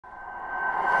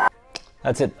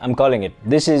That's it. I'm calling it.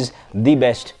 This is the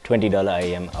best $20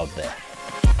 IEM out there.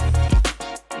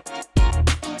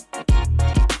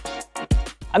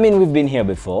 I mean, we've been here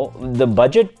before. The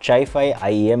budget Chi-Fi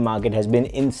IEM market has been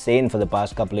insane for the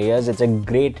past couple of years. It's a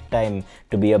great time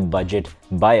to be a budget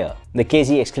buyer. The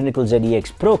KZX Clinical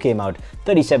ZEX Pro came out,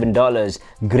 $37,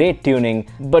 great tuning,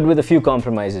 but with a few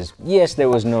compromises. Yes, there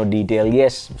was no detail.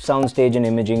 Yes, soundstage and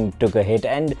imaging took a hit,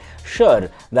 and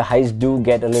sure, the highs do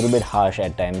get a little bit harsh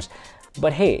at times.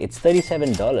 But hey, it's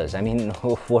 $37. I mean,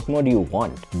 what more do you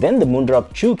want? Then the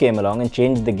Moondrop Chew came along and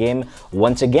changed the game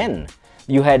once again.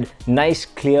 You had nice,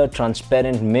 clear,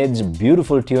 transparent mids,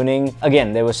 beautiful tuning.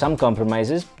 Again, there were some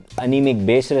compromises. Anemic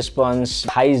bass response,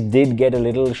 highs did get a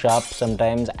little sharp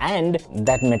sometimes, and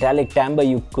that metallic timbre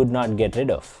you could not get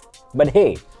rid of. But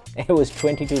hey, it was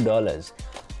 $22.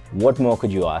 What more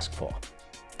could you ask for?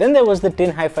 Then there was the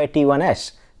Tin Hi-Fi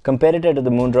T1S, competitor to the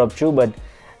Moondrop Chew, but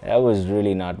that was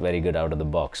really not very good out of the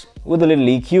box. With a little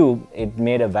EQ, it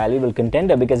made a valuable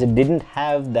contender because it didn't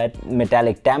have that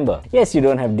metallic timbre. Yes, you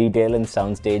don't have detail in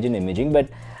soundstage and imaging, but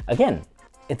again,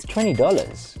 it's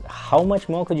 $20. How much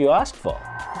more could you ask for?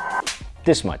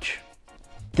 This much.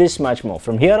 This much more.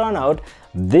 From here on out,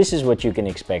 this is what you can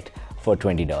expect for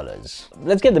 $20.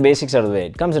 Let's get the basics out of the way.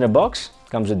 It comes in a box,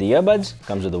 comes with the earbuds,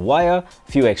 comes with a wire,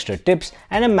 few extra tips,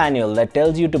 and a manual that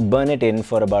tells you to burn it in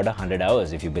for about 100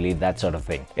 hours if you believe that sort of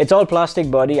thing. It's all plastic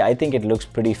body. I think it looks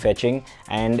pretty fetching,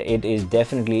 and it is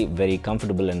definitely very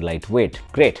comfortable and lightweight.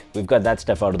 Great, we've got that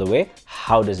stuff out of the way.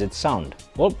 How does it sound?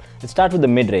 Well, let's start with the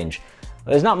mid-range.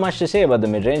 There's not much to say about the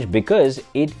mid-range because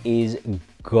it is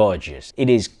gorgeous. It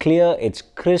is clear, it's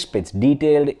crisp, it's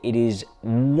detailed, it is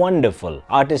wonderful.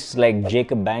 Artists like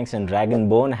Jacob Banks and Dragon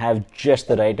Bone have just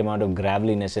the right amount of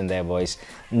graveliness in their voice.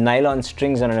 Nylon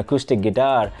strings on an acoustic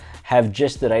guitar have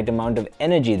just the right amount of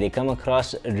energy. They come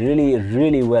across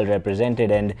really well represented,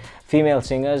 and female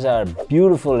singers are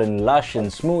beautiful and lush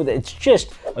and smooth. It's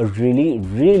just a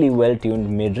really well-tuned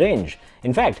mid-range.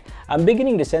 In fact, I'm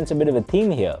beginning to sense a bit of a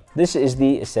theme here. This is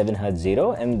the 7Hz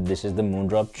Zero and this is the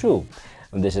Moondrop Chew.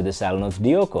 This is the Salnotes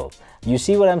Dioko. You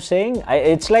see what I'm saying?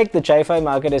 It's like the Chi-Fi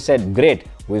market has said, great,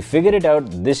 we figured it out.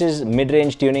 This is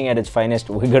mid-range tuning at its finest.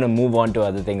 We're going to move on to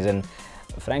other things. And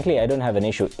frankly, I don't have an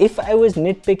issue. If I was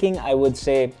nitpicking, I would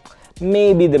say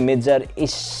maybe the mids are a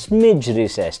smidge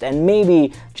recessed and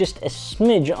maybe just a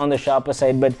smidge on the sharper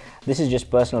side, but this is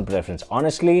just personal preference.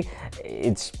 Honestly,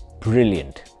 it's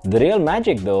brilliant. The real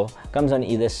magic though comes on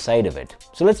either side of it.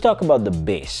 So let's talk about the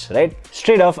bass, right?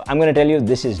 Straight off, I'm gonna tell you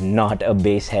this is not a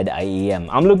bass head IEM.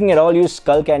 I'm looking at all you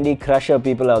Skull Candy Crusher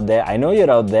people out there. I know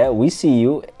you're out there, we see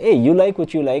you. Hey, you like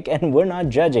what you like and we're not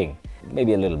judging.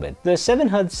 Maybe a little bit. The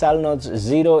 7Hz Salnotes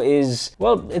Zero is,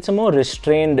 well, it's a more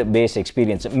restrained bass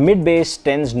experience. Mid bass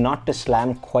tends not to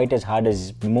slam quite as hard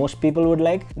as most people would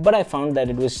like, but I found that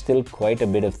it was still quite a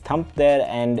bit of thump there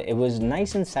and it was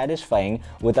nice and satisfying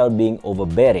without being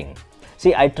overbearing.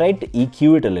 See, I tried to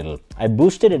EQ it a little. I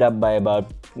boosted it up by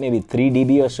about maybe 3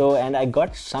 dB or so and I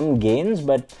got some gains,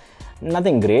 but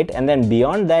nothing great, and then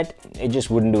beyond that, it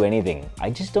just wouldn't do anything. I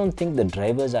just don't think the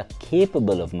drivers are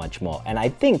capable of much more, and I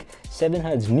think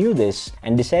 7Hz knew this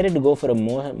and decided to go for a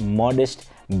more modest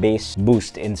bass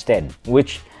boost instead,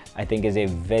 which I think is a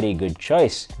very good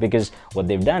choice because what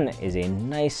they've done is a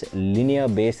nice linear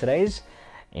bass rise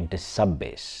into sub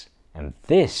bass, and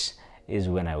this is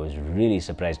when I was really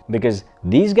surprised because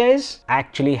these guys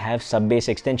actually have sub bass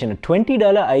extension, a $20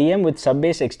 IEM with sub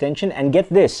bass extension, and get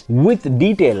this, with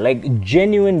detail, like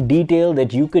genuine detail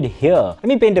that you could hear. Let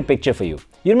me paint a picture for you.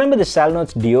 You remember the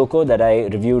Salnotes Dioko that I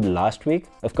reviewed last week?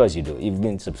 Of course you do. You've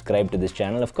been subscribed to this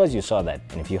channel. Of course you saw that.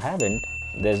 And if you haven't,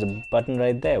 there's a button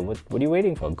right there. What are you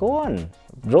waiting for? Go on.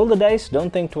 Roll the dice.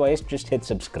 Don't think twice. Just hit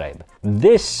subscribe.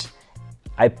 This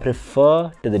I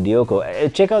prefer to the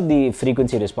Dioko. Check out the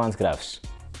frequency response graphs.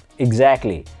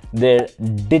 Exactly. They're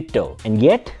ditto. And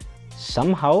yet,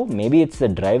 somehow, maybe it's the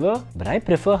driver, but I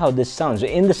prefer how this sounds.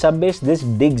 In the sub bass, this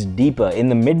digs deeper. In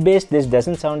the mid bass, this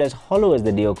doesn't sound as hollow as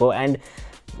the Dioko. And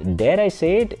dare I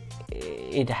say it,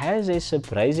 it has a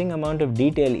surprising amount of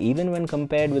detail even when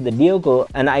compared with the Dioko,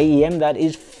 an IEM that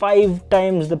is 5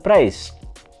 times the price.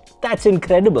 That's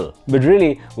incredible. But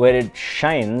really, where it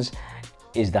shines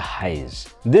is the highs.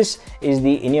 This is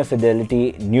the in-ear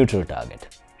fidelity neutral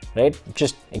target, right?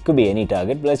 Just, it could be any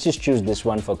target, but let's just choose this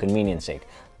one for convenience sake.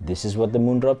 This is what the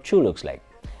Moondrop Chew looks like.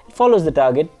 It follows the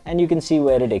target and you can see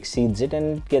where it exceeds it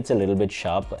and gets a little bit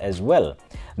sharp as well.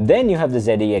 Then you have the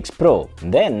ZEX Pro.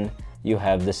 Then you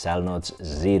have the Salnotes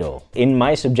Zero. In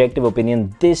my subjective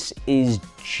opinion, this is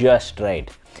just right.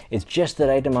 It's just the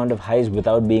right amount of highs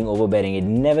without being overbearing. It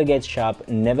never gets sharp,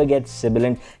 never gets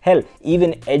sibilant. Hell,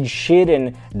 even Ed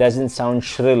Sheeran doesn't sound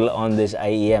shrill on this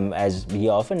IEM as he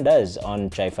often does on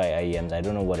Chi-Fi IEMs. I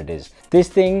don't know what it is. This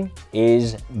thing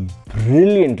is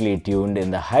brilliantly tuned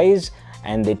in the highs,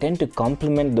 and they tend to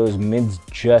complement those mids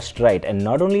just right. And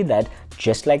not only that,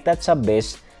 just like that sub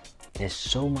bass, there's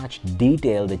so much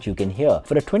detail that you can hear.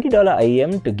 For a $20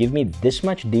 IEM to give me this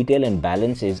much detail and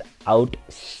balance is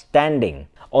outstanding.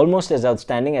 Almost as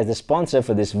outstanding as the sponsor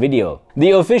for this video.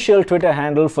 The official Twitter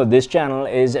handle for this channel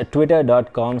is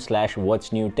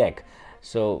twitter.com/whatsnewtech.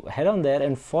 So head on there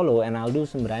and follow, and I'll do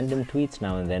some random tweets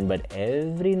now and then, but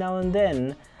every now and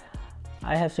then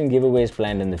I have some giveaways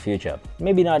planned in the future.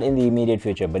 Maybe not in the immediate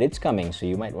future, but it's coming, so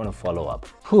you might want to follow up.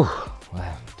 Whew,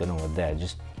 well, don't know what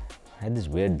that, I had this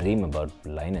weird dream about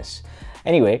Linus.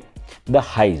 Anyway, the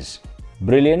highs.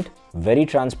 Brilliant, very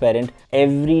transparent.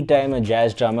 Every time a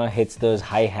jazz drummer hits those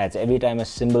hi-hats, every time a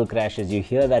cymbal crashes, you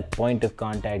hear that point of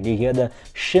contact, you hear the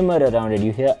shimmer around it,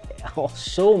 you hear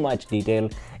so much detail.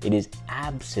 It is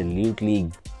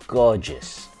absolutely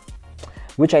gorgeous.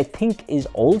 Which I think is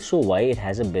also why it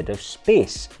has a bit of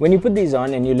space. When you put these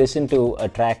on and you listen to a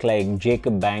track like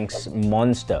Jacob Banks'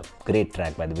 Monster, great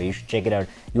track by the way, you should check it out,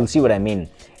 you'll see what I mean.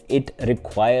 It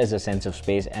requires a sense of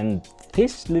space, and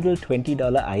this little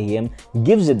 $20 IEM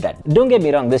gives it that. Don't get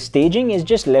me wrong, the staging is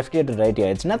just left here to right here.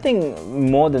 It's nothing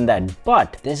more than that,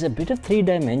 but there's a bit of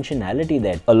three-dimensionality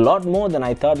there. A lot more than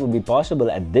I thought would be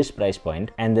possible at this price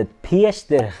point. And the pièce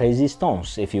de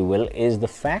résistance, if you will, is the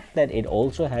fact that it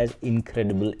also has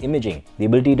incredible imaging. The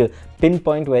ability to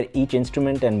pinpoint where each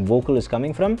instrument and vocal is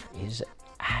coming from is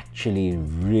actually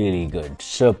really good,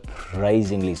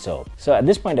 surprisingly so. So at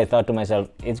this point I thought to myself,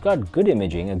 it's got good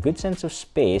imaging, a good sense of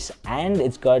space, and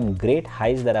it's got great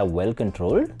highs that are well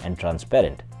controlled and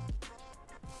transparent.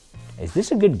 Is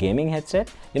this a good gaming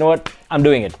headset? You know what? I'm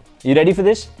doing it. You ready for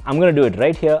this? I'm gonna do it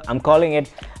right here. I'm calling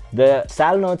it. The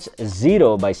Salnotes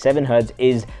Zero by 7Hz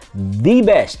is the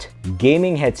best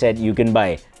gaming headset you can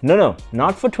buy. No,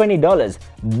 not for $20.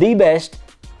 The best.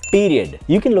 Period.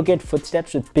 You can locate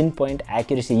footsteps with pinpoint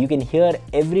accuracy. You can hear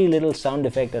every little sound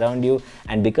effect around you,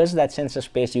 and because of that sense of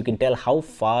space, you can tell how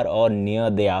far or near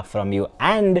they are from you.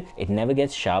 And it never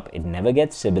gets sharp, it never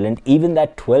gets sibilant. Even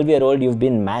that 12-year-old you've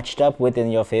been matched up with in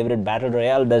your favorite battle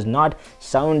royale does not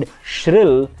sound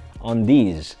shrill on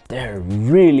these. They're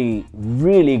really,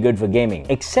 really good for gaming.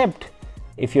 Except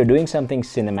if you're doing something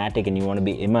cinematic and you want to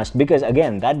be immersed, because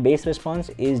again, that bass response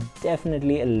is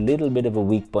definitely a little bit of a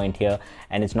weak point here,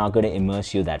 and it's not going to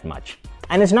immerse you that much.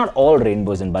 And it's not all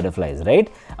rainbows and butterflies, right?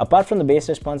 Apart from the bass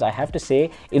response, I have to say,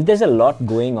 if there's a lot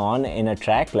going on in a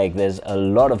track, like there's a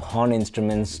lot of horn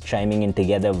instruments chiming in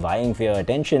together, vying for your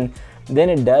attention, then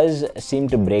it does seem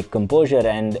to break composure,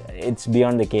 and it's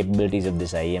beyond the capabilities of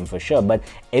this IEM for sure. But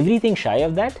everything shy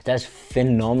of that does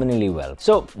phenomenally well.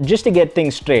 So just to get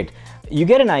things straight, you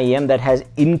get an IEM that has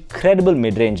incredible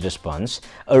mid-range response,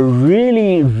 a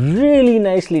really, really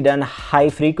nicely done high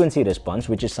frequency response,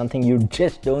 which is something you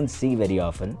just don't see very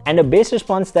often, and a bass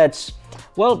response that's,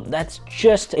 well, that's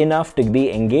just enough to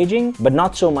be engaging, but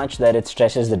not so much that it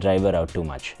stresses the driver out too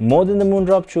much. More than the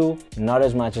Moondrop Chew, not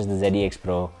as much as the ZEX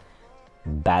Pro.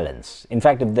 Balance. In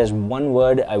fact, if there's one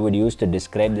word I would use to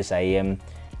describe this IEM,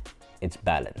 it's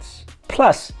balance.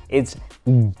 Plus, it's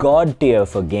god tier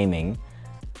for gaming,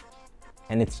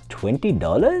 and it's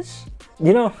 $20?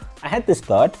 You know, I had this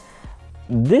thought.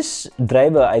 This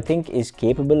driver, I think, is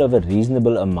capable of a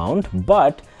reasonable amount,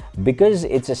 but because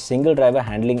it's a single driver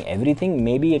handling everything,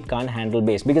 maybe it can't handle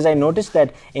bass. Because I noticed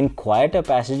that in quieter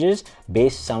passages,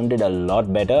 bass sounded a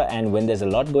lot better, and when there's a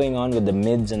lot going on with the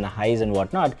mids and the highs and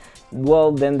whatnot,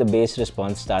 well, then the bass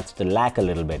response starts to lack a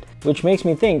little bit. Which makes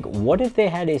me think, what if they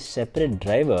had a separate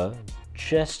driver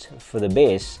just for the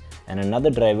bass and another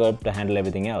driver to handle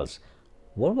everything else?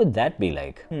 What would that be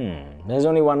like? There's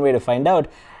only one way to find out,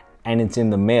 and it's in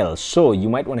the mail. So you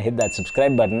might want to hit that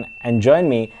subscribe button and join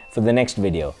me for the next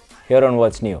video here on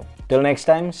What's New. Till next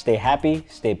time, stay happy,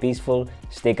 stay peaceful,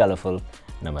 stay colorful.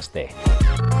 Namaste.